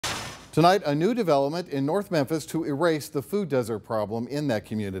Tonight, a new development in North Memphis to erase the food desert problem in that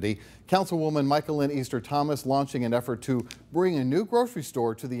community. Councilwoman Michaeline Easter Thomas launching an effort to bring a new grocery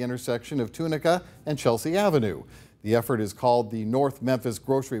store to the intersection of Tunica and Chelsea Avenue. The effort is called the North Memphis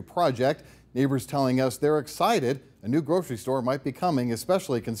Grocery Project. Neighbors telling us they're excited a new grocery store might be coming,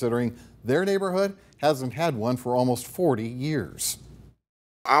 especially considering their neighborhood hasn't had one for almost 40 years.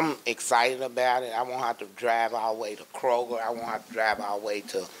 I'm excited about it. I won't have to drive all the way to Kroger. I won't have to drive all the way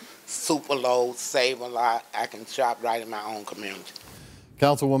to Superload, Save a Lot. I can shop right in my own community.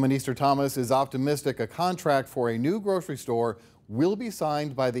 Councilwoman Easter Thomas is optimistic a contract for a new grocery store will be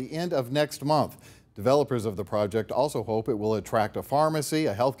signed by the end of next month. Developers of the project also hope it will attract a pharmacy,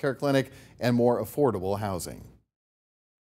 a healthcare clinic, and more affordable housing.